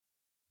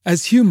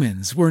As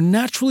humans, we're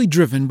naturally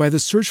driven by the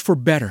search for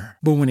better.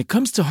 But when it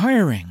comes to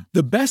hiring,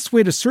 the best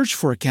way to search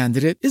for a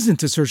candidate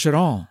isn't to search at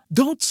all.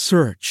 Don't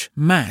search,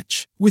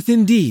 match with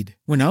Indeed.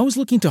 When I was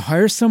looking to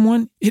hire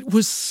someone, it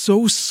was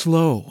so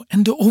slow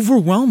and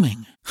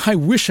overwhelming. I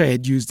wish I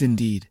had used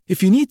Indeed.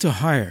 If you need to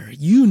hire,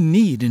 you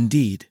need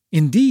Indeed.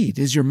 Indeed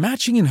is your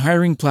matching and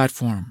hiring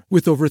platform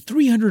with over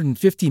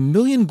 350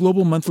 million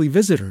global monthly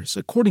visitors,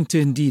 according to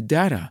Indeed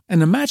data,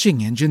 and a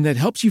matching engine that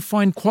helps you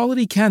find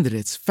quality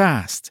candidates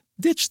fast.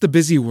 Ditch the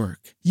busy work.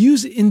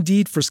 Use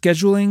Indeed for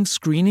scheduling,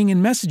 screening,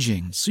 and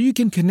messaging so you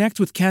can connect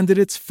with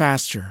candidates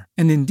faster.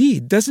 And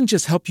Indeed doesn't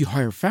just help you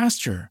hire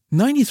faster.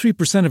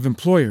 93% of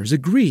employers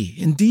agree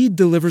Indeed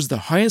delivers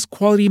the highest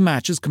quality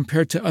matches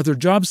compared to other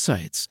job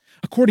sites,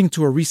 according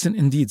to a recent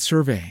Indeed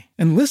survey.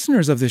 And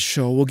listeners of this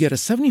show will get a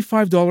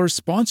 $75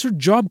 sponsored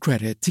job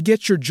credit to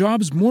get your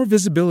jobs more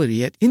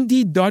visibility at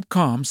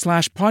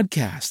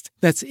Indeed.com/podcast.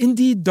 That's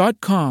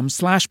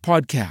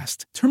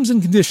Indeed.com/podcast. Terms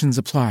and conditions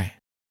apply.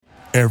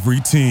 Every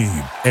team,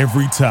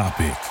 every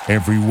topic,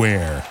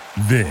 everywhere.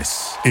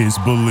 This is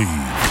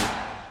Believe.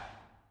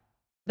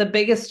 The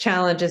biggest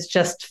challenge is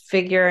just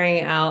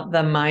figuring out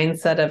the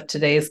mindset of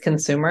today's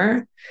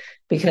consumer,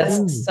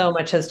 because so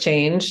much has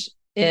changed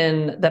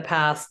in the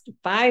past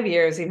 5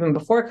 years. Even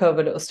before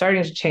COVID, it was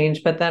starting to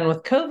change. But then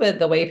with COVID,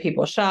 the way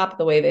people shop,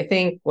 the way they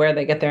think, where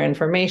they get their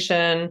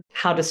information,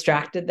 how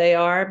distracted they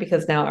are,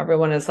 because now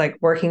everyone is like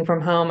working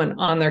from home and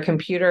on their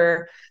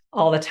computer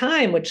all the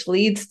time, which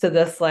leads to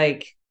this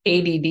like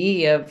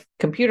ADD of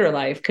computer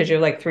life, because you're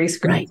like 3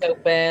 screens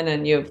open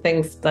and you have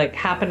things like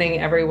happening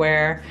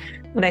everywhere.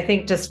 And I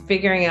think just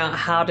figuring out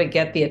how to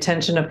get the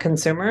attention of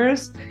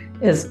consumers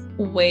is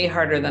way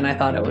harder than I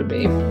thought it would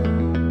be.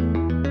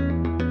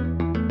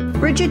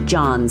 Bridget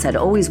Johns had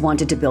always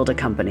wanted to build a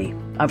company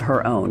of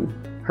her own.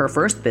 Her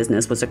first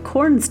business was a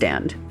corn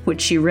stand,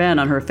 which she ran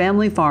on her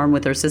family farm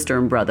with her sister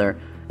and brother.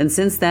 And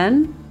since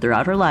then,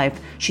 throughout her life,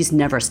 she's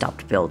never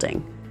stopped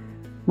building.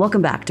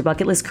 Welcome back to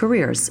Bucket List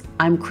Careers.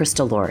 I'm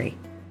Krista Laurie.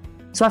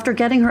 So after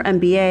getting her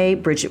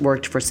MBA, Bridget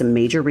worked for some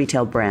major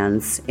retail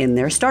brands in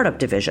their startup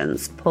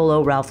divisions: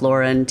 Polo, Ralph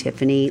Lauren,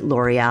 Tiffany,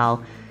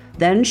 L'Oreal.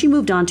 Then she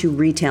moved on to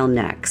Retail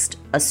Next,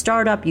 a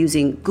startup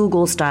using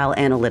Google-style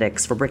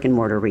analytics for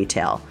brick-and-mortar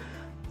retail.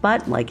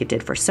 But like it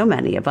did for so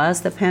many of us,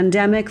 the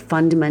pandemic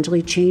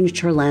fundamentally changed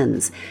her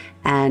lens,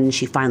 and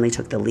she finally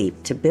took the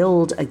leap to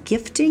build a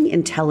gifting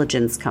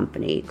intelligence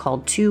company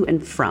called To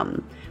and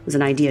From. It was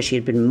an idea she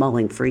had been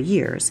mulling for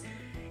years.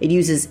 It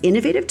uses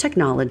innovative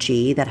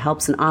technology that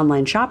helps an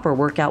online shopper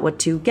work out what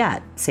to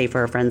get, say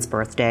for a friend's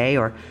birthday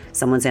or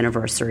someone's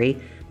anniversary,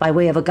 by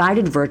way of a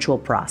guided virtual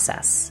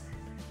process.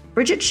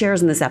 Bridget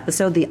shares in this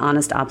episode the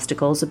honest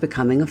obstacles of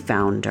becoming a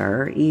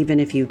founder,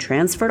 even if you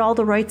transferred all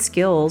the right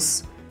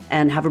skills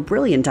and have a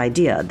brilliant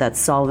idea that's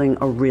solving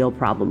a real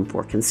problem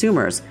for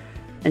consumers.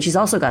 And she's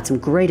also got some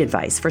great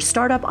advice for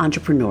startup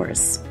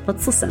entrepreneurs.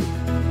 Let's listen.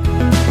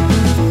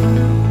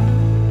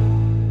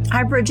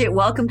 Hi, Bridget.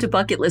 Welcome to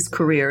Bucket List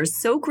Careers.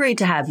 So great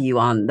to have you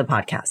on the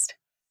podcast.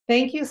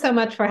 Thank you so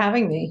much for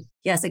having me.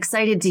 Yes,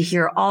 excited to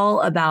hear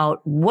all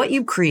about what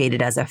you've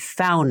created as a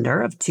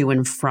founder of To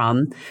and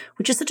From,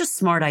 which is such a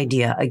smart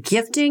idea, a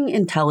gifting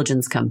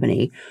intelligence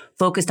company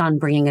focused on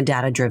bringing a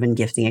data-driven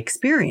gifting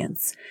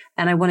experience.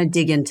 And I want to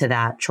dig into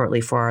that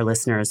shortly for our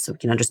listeners so we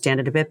can understand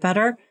it a bit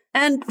better.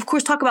 And of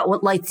course, talk about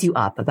what lights you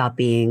up about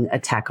being a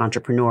tech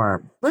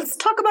entrepreneur. Let's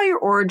talk about your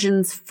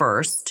origins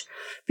first,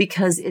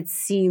 because it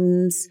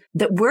seems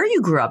that where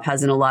you grew up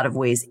has in a lot of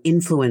ways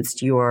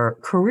influenced your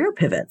career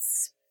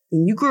pivots.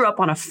 You grew up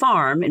on a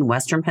farm in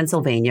Western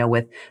Pennsylvania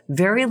with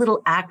very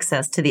little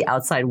access to the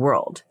outside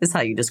world, is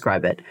how you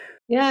describe it.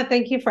 Yeah,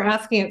 thank you for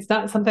asking. It's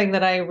not something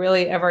that I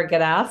really ever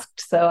get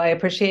asked, so I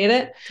appreciate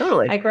it.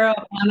 Totally. I grew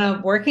up on a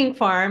working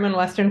farm in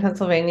Western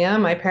Pennsylvania.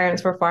 My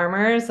parents were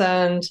farmers,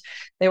 and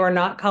they were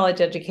not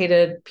college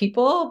educated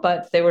people,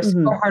 but they were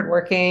so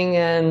hardworking.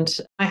 And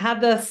I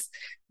had this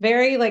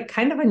very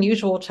kind of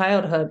unusual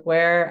childhood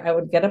where I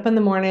would get up in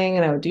the morning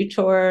and I would do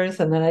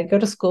chores, and then I'd go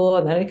to school,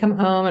 and then I'd come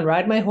home and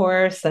ride my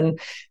horse. And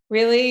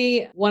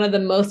really one of the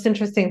most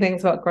interesting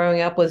things about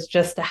growing up was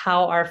just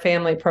how our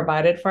family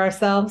provided for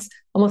ourselves.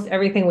 Almost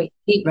everything we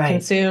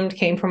consumed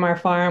came from our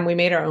farm. We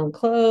made our own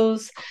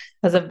clothes.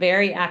 I was a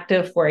very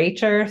active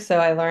 4-H'er. So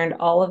I learned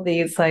all of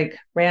these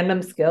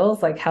random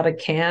skills, like how to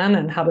can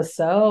and how to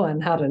sew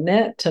and how to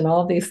knit and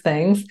all of these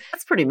things.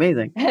 That's pretty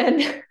amazing.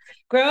 And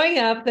growing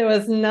up, there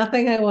was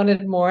nothing I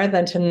wanted more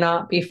than to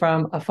not be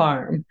from a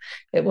farm.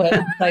 It was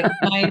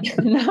my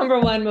number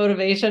one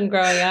motivation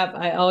growing up.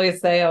 I always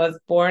say I was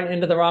born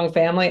into the wrong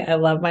family. I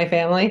love my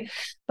family,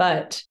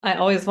 but I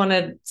always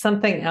wanted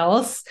something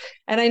else.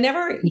 And I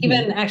never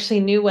even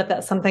actually knew what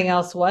that something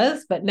else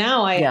was. But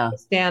now I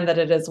understand that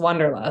it is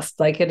wanderlust.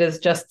 It is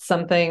just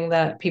something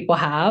that people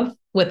have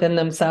within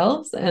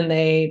themselves, and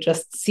they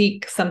just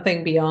seek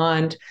something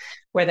beyond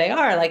where they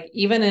are.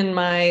 Even in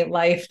my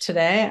life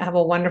today, I have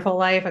a wonderful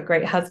life, a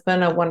great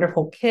husband, a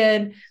wonderful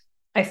kid.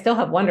 I still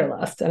have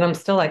wanderlust, and I'm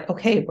still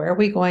okay, where are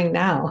we going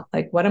now?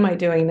 What am I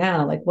doing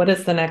now? What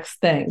is the next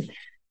thing?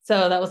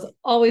 So that was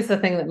always the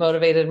thing that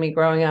motivated me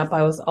growing up.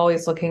 I was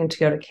always looking to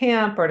go to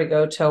camp or to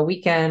go to a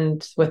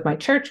weekend with my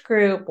church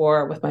group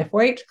or with my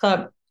 4-H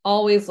club,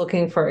 always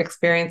looking for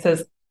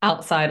experiences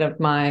outside of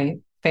my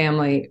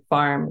family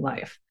farm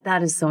life.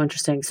 That is so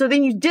interesting. So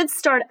then you did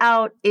start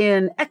out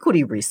in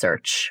equity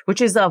research, which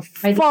is a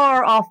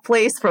far off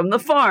place from the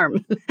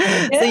farm.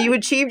 So you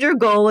achieved your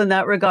goal in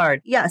that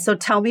regard. Yeah. So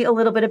tell me a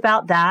little bit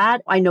about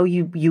that. I know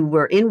you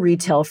were in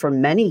retail for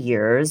many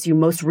years. You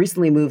most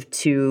recently moved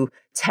to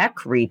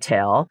tech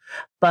retail,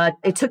 but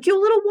it took you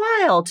a little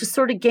while to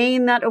sort of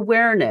gain that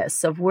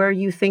awareness of where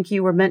you think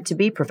you were meant to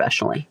be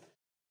professionally.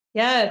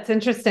 Yeah, it's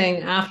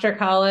interesting. After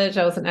college,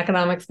 I was an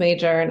economics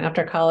major. And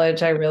after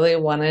college, I really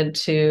wanted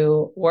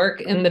to work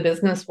in the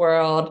business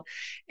world.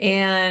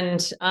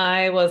 And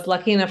I was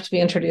lucky enough to be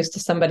introduced to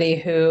somebody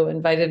who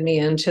invited me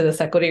into this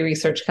equity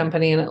research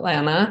company in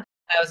Atlanta.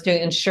 I was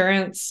doing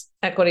insurance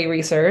equity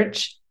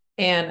research.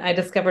 And I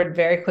discovered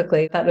very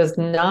quickly that was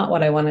not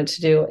what I wanted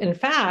to do. In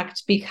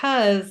fact,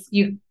 because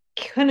you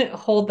couldn't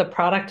hold the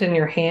product in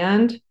your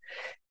hand,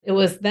 it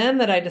was then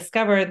that I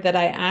discovered that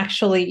I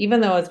actually,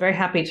 even though I was very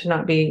happy to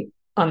not be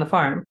on the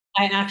farm,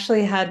 I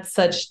actually had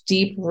such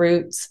deep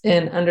roots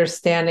in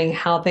understanding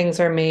how things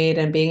are made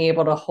and being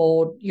able to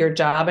hold your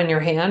job in your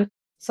hand.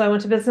 So I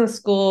went to business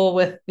school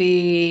with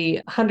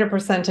the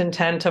 100%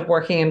 intent of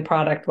working in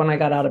product when I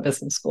got out of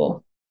business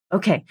school.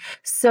 Okay.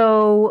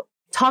 So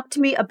talk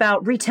to me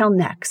about Retail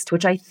Next,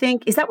 which I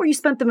think, is that where you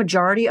spent the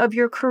majority of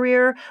your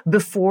career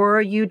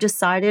before you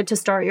decided to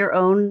start your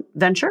own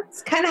venture?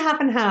 It's kind of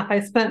half and half. I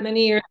spent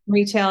many years in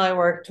retail. I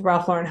worked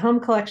Ralph Lauren Home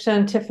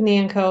Collection,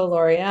 Tiffany & Co.,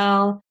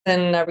 L'Oreal,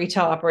 and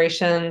retail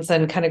operations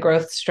and kind of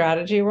growth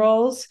strategy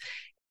roles.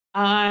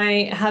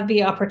 I had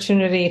the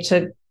opportunity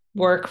to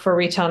work for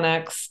Retail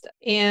Next,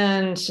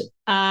 and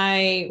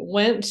I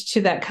went to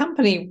that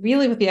company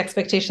really with the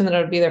expectation that I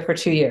would be there for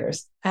 2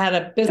 years. I had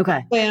a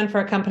business plan for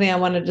a company I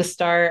wanted to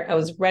start. I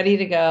was ready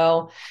to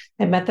go.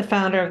 I met the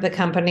founder of the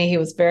company. He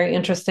was very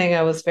interesting.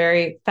 I was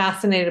very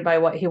fascinated by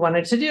what he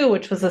wanted to do,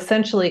 which was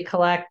essentially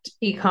collect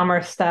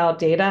e-commerce style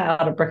data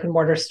out of brick and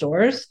mortar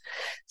stores.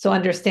 So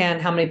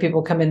understand how many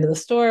people come into the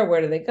store,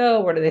 where do they go,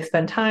 where do they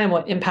spend time,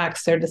 what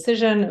impacts their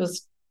decision. It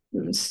was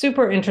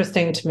super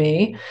interesting to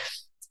me.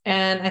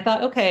 And I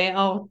thought, okay,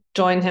 I'll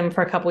join him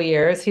for a couple of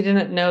years. He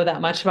didn't know that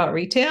much about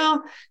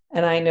retail,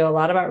 and I knew a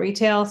lot about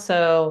retail.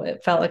 So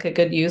it felt like a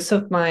good use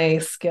of my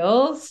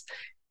skills.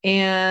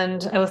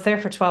 And I was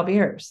there for 12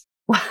 years.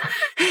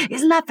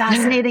 Isn't that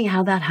fascinating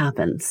how that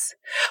happens?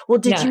 Well,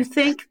 did you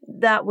think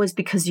that was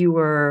because you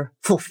were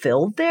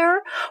fulfilled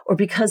there, or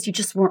because you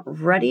just weren't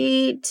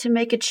ready to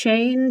make a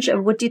change?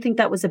 Or what do you think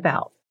that was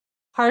about?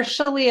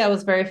 Partially, I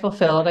was very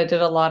fulfilled. I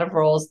did a lot of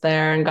roles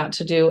there and got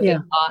to do a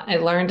lot. I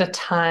learned a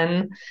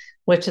ton,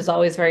 which is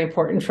always very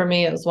important for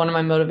me. It was one of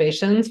my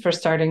motivations for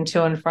starting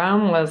To and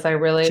From was I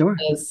really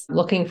was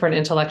looking for an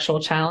intellectual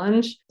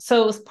challenge.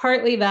 So it was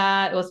partly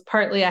that. It was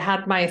partly I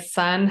had my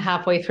son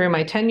halfway through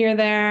my tenure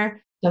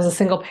there. I was a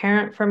single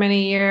parent for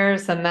many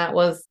years, and that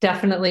was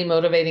definitely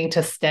motivating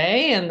to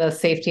stay and the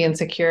safety and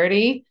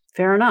security.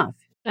 Fair enough.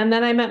 And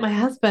then I met my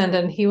husband,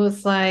 and he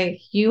was like,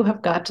 you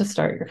have got to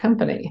start your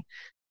company.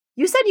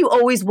 You said you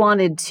always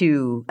wanted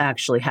to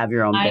actually have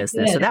your own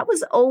business. So that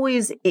was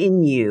always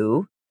in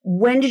you.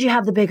 When did you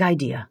have the big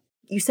idea?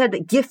 You said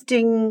that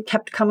gifting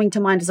kept coming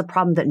to mind as a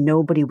problem that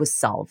nobody was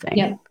solving.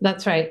 Yeah,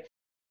 that's right.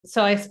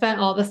 So I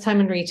spent all this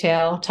time in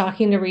retail,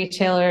 talking to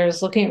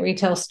retailers, looking at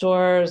retail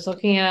stores,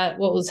 looking at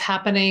what was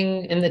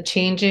happening in the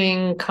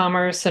changing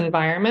commerce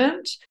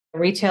environment.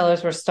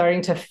 Retailers were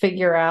starting to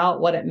figure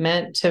out what it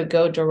meant to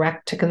go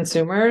direct to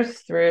consumers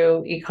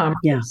through e-commerce.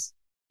 Yeah.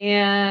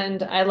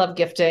 And I love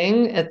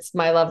gifting. It's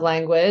my love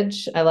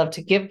language. I love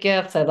to give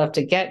gifts. I love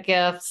to get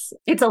gifts.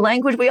 It's a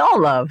language we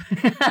all love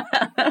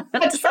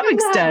to some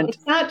extent.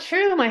 It's not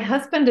true. My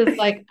husband is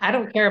like, I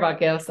don't care about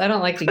gifts. I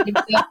don't like to give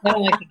gifts. I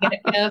don't like to get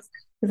gifts.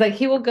 He's like,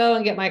 he will go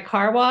and get my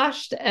car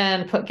washed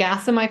and put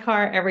gas in my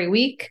car every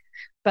week.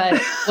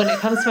 But when it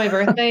comes to my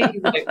birthday,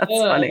 he's like,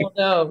 oh,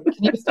 no,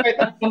 can you start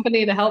that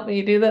company to help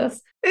me do this?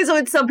 So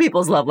it's some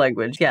people's love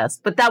language, yes.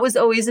 But that was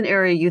always an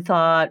area you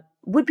thought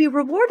would be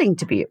rewarding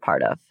to be a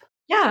part of.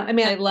 Yeah. I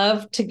mean, I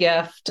love to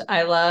gift.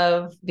 I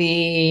love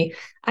the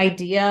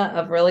idea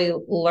of really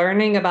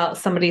learning about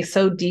somebody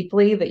so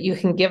deeply that you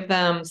can give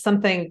them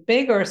something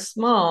big or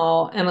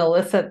small and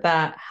elicit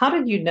that, how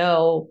did you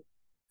know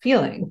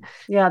feeling?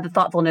 Yeah, the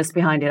thoughtfulness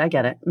behind it. I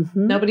get it.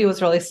 Mm-hmm. Nobody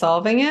was really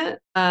solving it,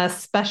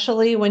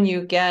 especially when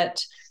you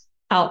get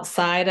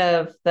outside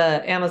of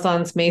the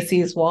Amazon's,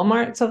 Macy's,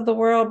 Walmarts of the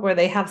world, where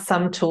they have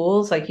some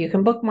tools like you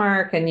can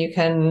bookmark and you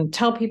can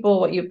tell people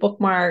what you've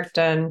bookmarked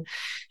and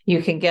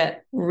you can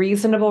get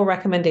reasonable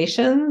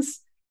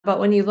recommendations. But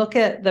when you look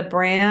at the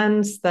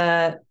brands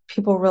that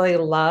people really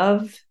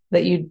love,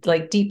 that you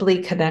like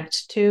deeply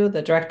connect to,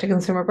 the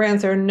direct-to-consumer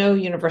brands, there are no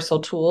universal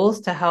tools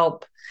to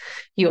help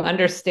you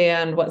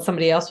understand what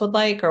somebody else would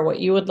like or what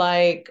you would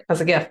like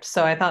as a gift.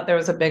 So I thought there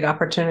was a big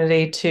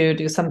opportunity to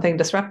do something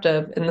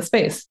disruptive in the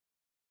space.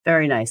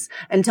 Very nice.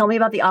 And tell me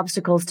about the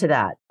obstacles to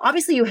that.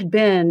 Obviously, you had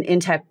been in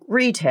tech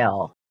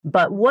retail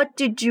But what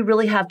did you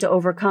really have to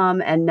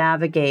overcome and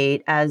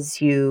navigate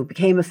as you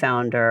became a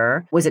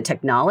founder? Was it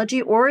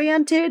technology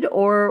oriented,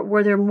 or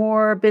were there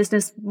more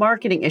business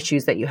marketing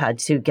issues that you had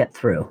to get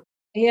through?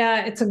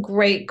 Yeah, it's a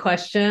great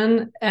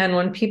question. And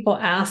when people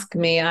ask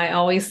me, I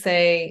always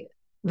say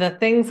the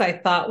things I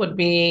thought would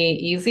be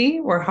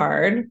easy were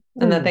hard,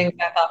 and the things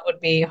I thought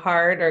would be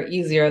hard are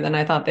easier than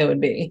I thought they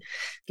would be.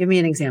 Give me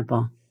an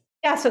example.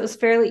 Yeah, so it was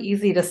fairly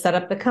easy to set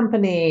up the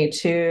company,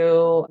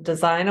 to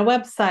design a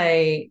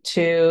website,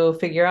 to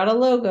figure out a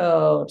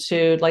logo,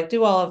 to like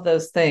do all of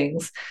those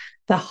things.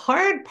 The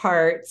hard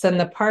parts, and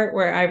the part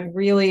where I've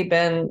really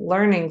been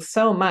learning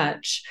so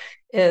much,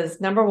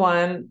 is number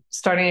one,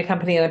 starting a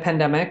company in a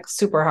pandemic,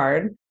 super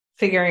hard.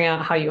 Figuring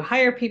out how you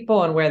hire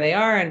people and where they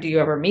are, and do you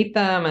ever meet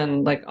them,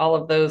 and like all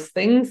of those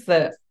things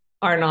that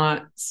are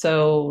not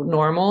so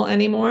normal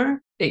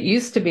anymore. It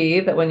used to be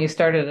that when you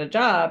started a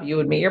job, you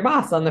would meet your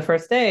boss on the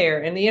first day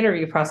or in the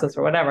interview process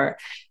or whatever.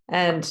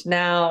 And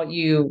now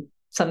you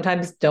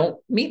sometimes don't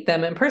meet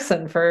them in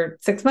person for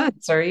 6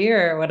 months or a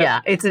year or whatever.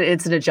 Yeah,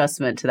 it's an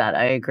adjustment to that.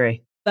 I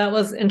agree. That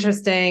was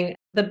interesting.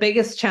 The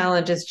biggest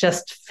challenge is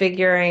just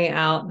figuring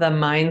out the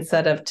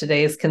mindset of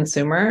today's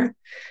consumer,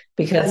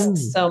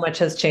 because so much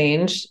has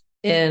changed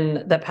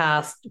in the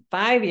past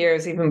 5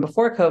 years. Even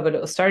before COVID,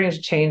 it was starting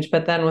to change.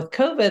 But then with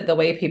COVID, the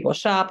way people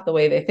shop, the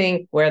way they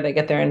think, where they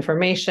get their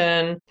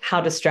information, how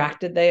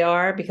distracted they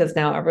are, because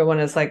now everyone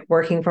is like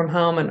working from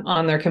home and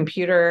on their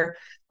computer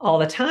all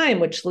the time,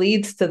 which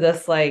leads to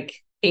this like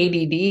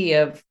ADD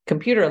of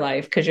computer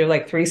life, because you have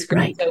like 3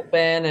 screens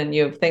open and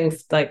you have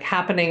things like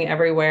happening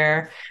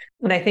everywhere.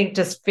 And I think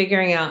just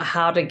figuring out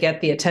how to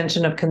get the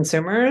attention of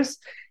consumers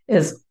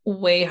is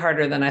way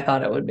harder than I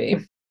thought it would be.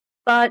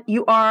 But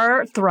you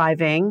are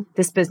thriving.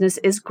 This business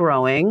is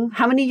growing.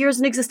 How many years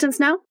in existence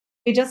now?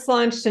 We just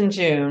launched in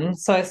June.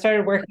 So I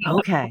started working on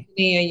the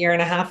company a year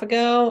and a half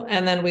ago.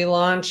 And then we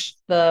launched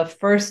the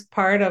first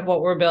part of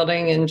what we're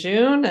building in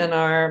June and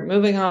are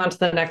moving on to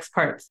the next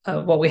parts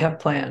of what we have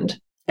planned.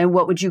 And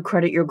what would you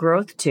credit your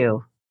growth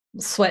to?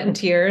 Sweat and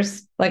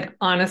tears. Like,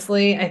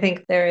 honestly, I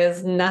think there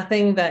is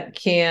nothing that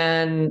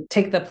can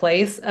take the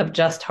place of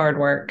just hard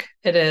work.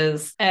 It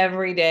is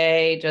every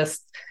day,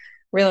 just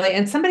really.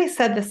 And somebody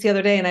said this the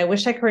other day, and I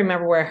wish I could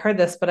remember where I heard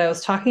this, but I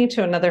was talking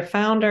to another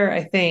founder,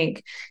 I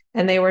think,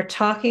 and they were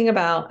talking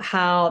about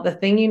how the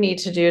thing you need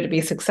to do to be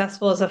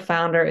successful as a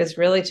founder is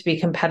really to be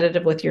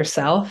competitive with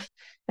yourself,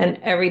 and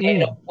every day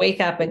to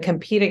wake up and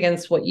compete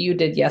against what you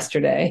did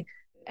yesterday.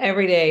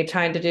 Every day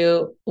trying to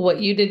do what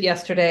you did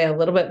yesterday a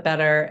little bit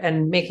better,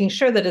 and making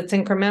sure that it's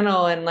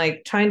incremental, and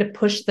like trying to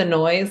push the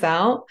noise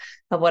out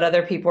of what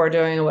other people are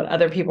doing and what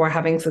other people are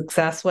having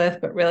success with,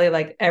 but really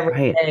like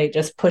every day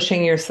just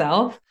pushing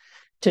yourself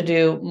to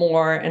do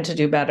more and to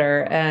do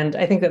better. And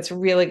I think that's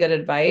really good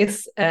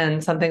advice,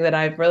 and something that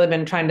I've really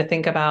been trying to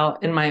think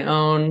about in my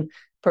own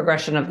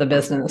progression of the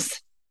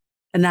business.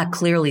 And that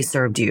clearly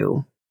served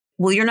you.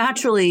 Well, you're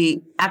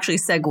naturally actually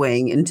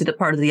segueing into the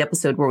part of the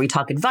episode where we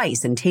talk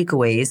advice and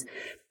takeaways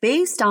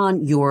based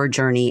on your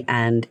journey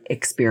and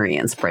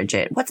experience,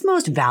 Bridget. What's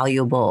most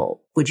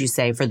valuable, would you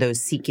say, for those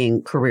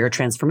seeking career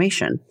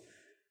transformation?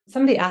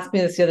 Somebody asked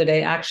me this the other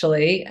day,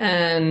 actually,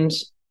 and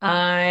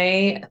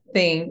I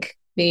think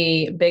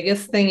the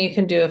biggest thing you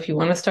can do if you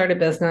want to start a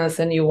business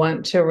and you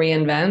want to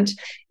reinvent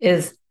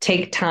is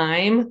take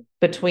time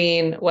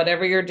between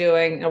whatever you're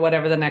doing and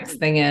whatever the next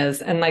thing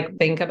is, and like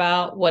think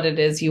about what it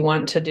is you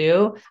want to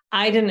do.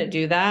 I didn't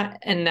do that.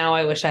 And now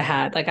I wish I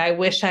had. Like, I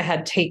wish I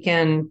had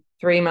taken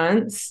 3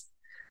 months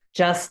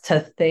just to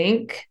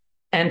think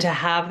and to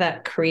have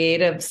that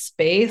creative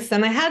space.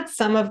 And I had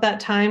some of that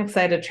time because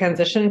I had a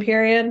transition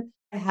period.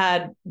 I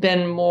had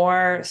been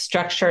more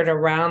structured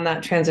around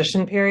that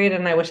transition period.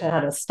 And I wish I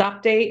had a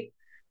stop date,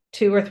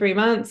 2 or 3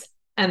 months,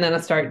 and then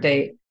a start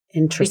date.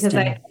 Interesting.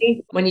 Because I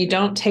think when you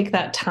don't take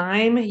that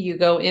time, you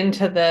go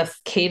into this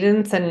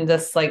cadence and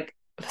this like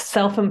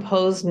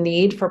self-imposed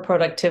need for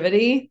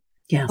productivity.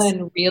 Yes.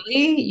 And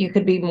really, you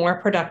could be more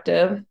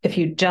productive if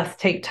you just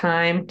take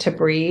time to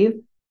breathe,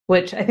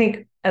 which I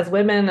think as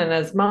women and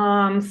as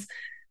moms,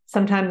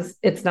 sometimes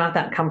it's not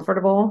that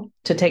comfortable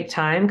to take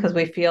time, because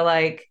we feel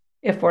like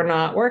if we're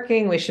not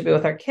working, we should be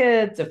with our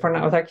kids. If we're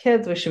not with our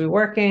kids, we should be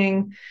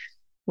working.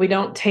 We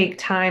don't take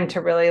time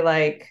to really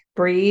like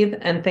breathe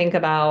and think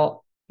about,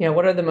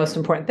 what are the most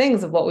important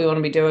things of what we want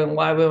to be doing,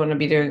 why we want to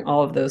be doing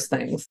all of those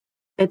things.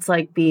 It's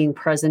like being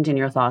present in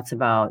your thoughts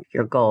about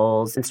your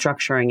goals and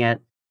structuring it.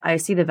 I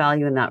see the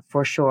value in that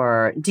for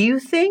sure. Do you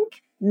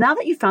think, now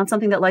that you found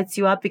something that lights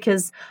you up,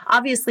 because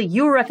obviously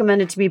you were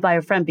recommended to me by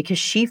a friend because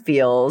she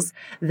feels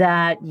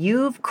that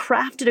you've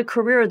crafted a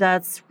career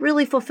that's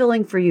really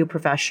fulfilling for you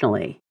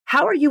professionally.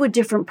 How are you a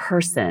different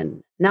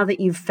person now that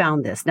you've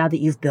found this, now that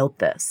you've built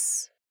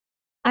this?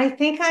 I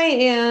think I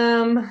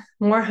am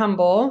more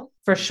humble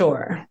for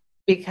sure,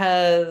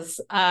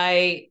 because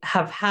I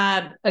have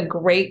had a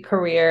great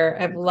career.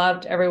 I've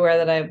loved everywhere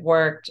that I've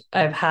worked.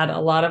 I've had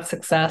a lot of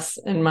success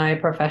in my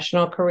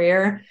professional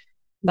career.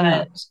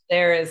 But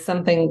there is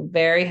something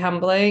very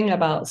humbling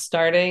about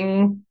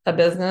starting a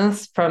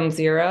business from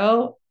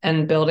zero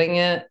and building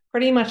it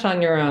pretty much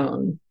on your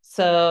own.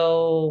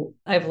 So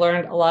I've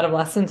learned a lot of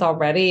lessons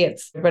already.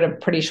 It's been a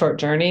pretty short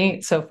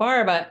journey so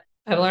far, but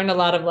I've learned a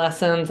lot of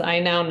lessons.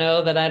 I now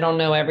know that I don't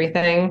know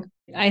everything.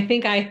 I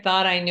think I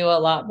thought I knew a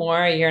lot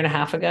more a year and a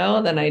half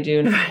ago than I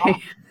do now. Right.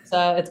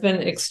 So it's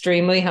been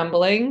extremely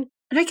humbling.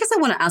 And I guess I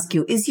want to ask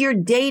you, is your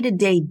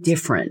day-to-day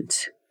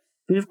different?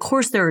 I mean, of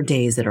course, there are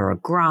days that are a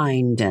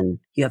grind and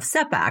you have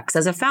setbacks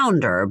as a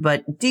founder,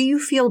 but do you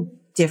feel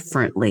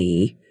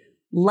differently,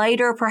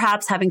 lighter,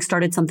 perhaps having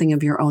started something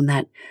of your own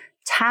that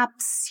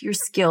taps your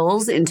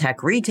skills in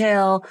tech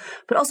retail,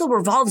 but also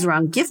revolves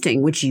around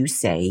gifting, which you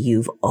say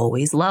you've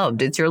always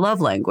loved? It's your love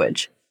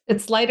language.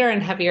 It's lighter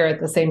and heavier at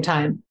the same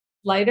time.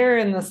 Lighter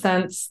in the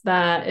sense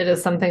that it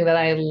is something that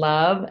I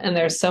love and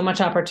there's so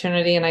much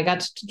opportunity. And I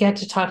get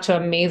to talk to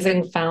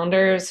amazing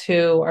founders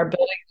who are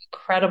building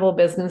incredible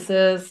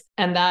businesses.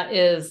 And that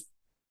is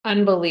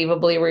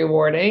unbelievably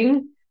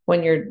rewarding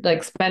when you're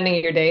like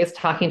spending your days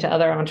talking to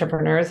other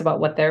entrepreneurs about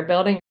what they're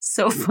building.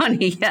 So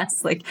funny.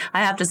 Yes. Like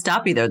I have to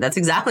stop you there. That's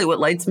exactly what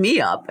lights me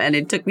up. And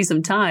it took me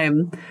some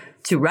time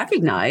to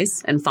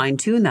recognize and fine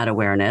tune that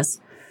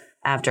awareness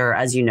after,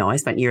 as you know, I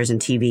spent years in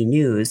TV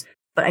news.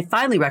 But I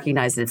finally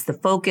recognized that it's the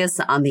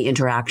focus on the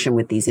interaction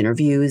with these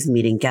interviews,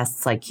 meeting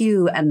guests like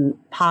you, and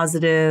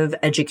positive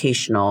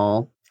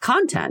educational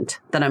content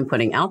that I'm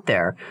putting out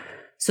there.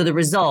 So the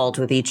result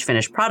with each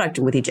finished product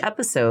and with each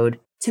episode,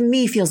 to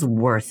me, feels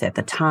worth it.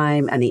 The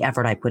time and the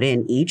effort I put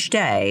in each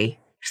day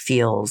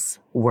feels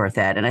worth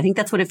it. And I think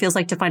that's what it feels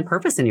like to find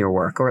purpose in your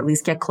work, or at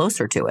least get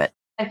closer to it.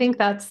 I think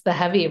that's the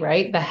heavy,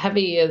 right? The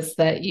heavy is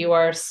that you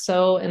are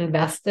so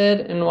invested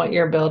in what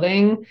you're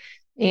building.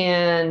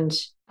 And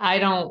I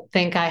don't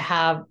think I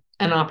have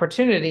an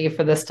opportunity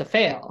for this to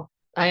fail.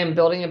 I am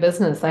building a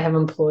business. I have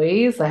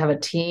employees. I have a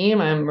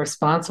team. I'm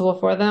responsible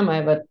for them. I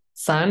have a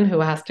son who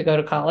has to go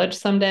to college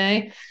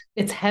someday.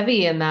 It's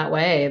heavy in that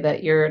way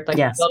that you're like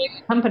building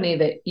a company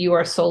that you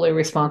are solely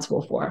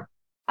responsible for.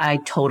 I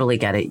totally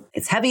get it.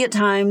 It's heavy at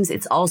times.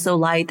 It's also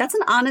light. That's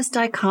an honest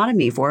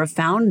dichotomy for a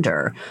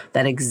founder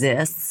that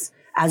exists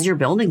as you're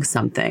building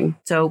something.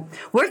 So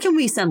where can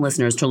we send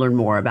listeners to learn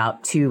more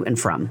about To and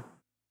From?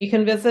 You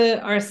can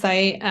visit our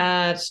site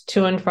at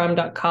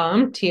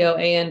toandfrom.com,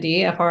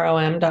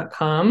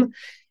 toandfrom.com.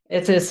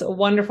 It's this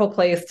wonderful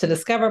place to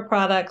discover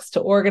products,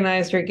 to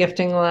organize your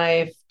gifting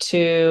life,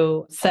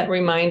 to set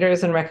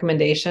reminders and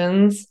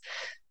recommendations.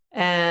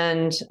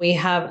 And we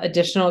have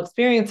additional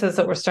experiences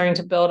that we're starting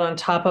to build on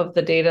top of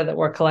the data that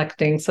we're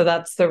collecting. So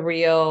that's the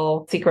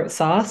real secret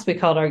sauce. We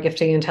call it our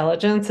gifting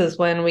intelligence, is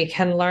when we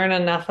can learn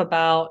enough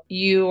about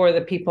you or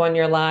the people in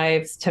your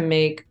lives to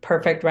make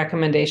perfect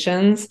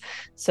recommendations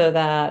so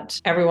that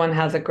everyone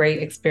has a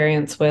great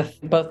experience with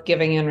both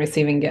giving and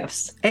receiving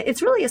gifts.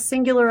 It's really a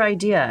singular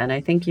idea, and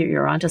I think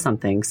you're onto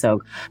something.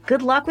 So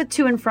good luck with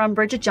To and From.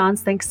 Bridget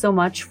Johns, thanks so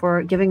much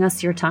for giving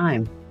us your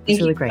time.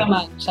 It's really great. Thank you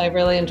so much. I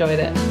really enjoyed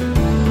it.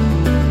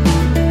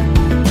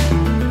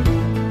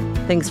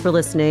 Thanks for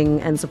listening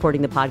and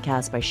supporting the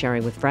podcast by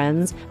sharing with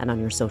friends and on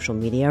your social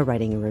media,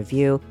 writing a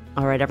review.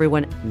 All right,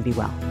 everyone, be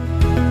well.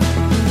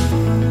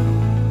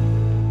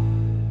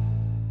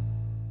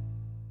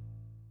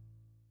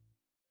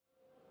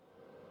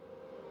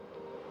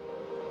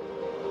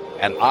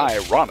 An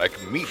Ironic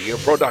Media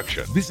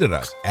Production. Visit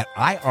us at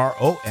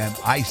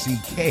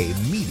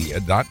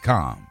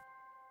IRONICKmedia.com.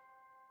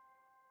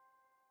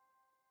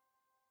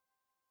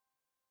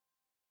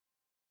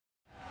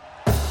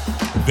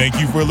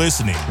 Thank you for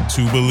listening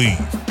to Believe.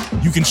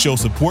 You can show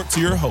support to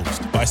your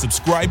host by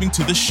subscribing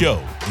to the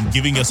show and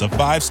giving us a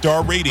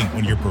 5-star rating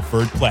on your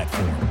preferred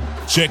platform.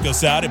 Check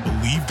us out at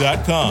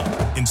Believe.com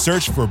and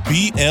search for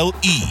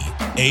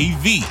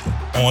BLEAV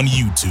on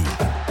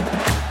YouTube.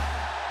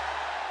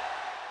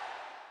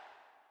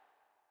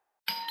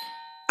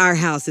 Our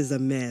house is a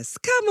mess.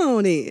 Come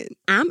on in.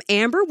 I'm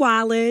Amber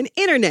Wallen,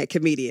 internet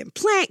comedian,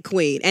 plant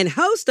queen, and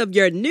host of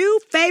your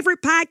new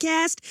favorite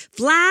podcast,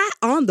 Fly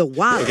on the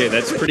Wallen. Okay,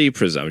 that's pretty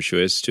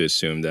presumptuous to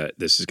assume that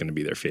this is going to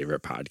be their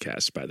favorite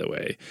podcast, by the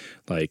way.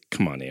 Like,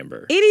 come on,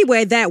 Amber.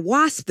 Anyway, that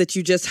wasp that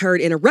you just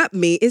heard interrupt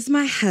me is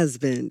my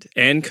husband.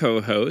 And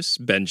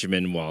co-host,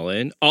 Benjamin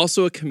Wallen,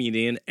 also a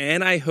comedian,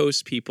 and I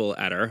host people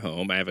at our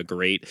home. I have a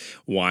great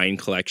wine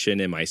collection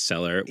in my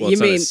cellar. Well, you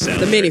mean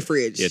the mini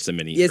fridge? Yeah, it's a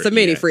mini fridge. It's a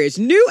mini fridge.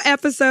 New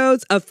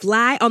episodes of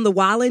Fly on the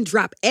Wallen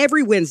drop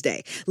every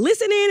Wednesday.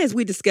 Listen in as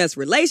we discuss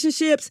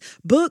relationships,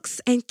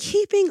 books, and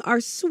keeping our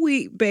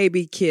sweet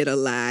baby kid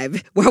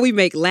alive while we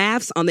make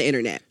laughs on the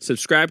internet.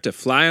 Subscribe to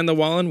Fly on the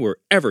Wallen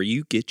wherever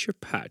you get your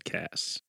podcasts.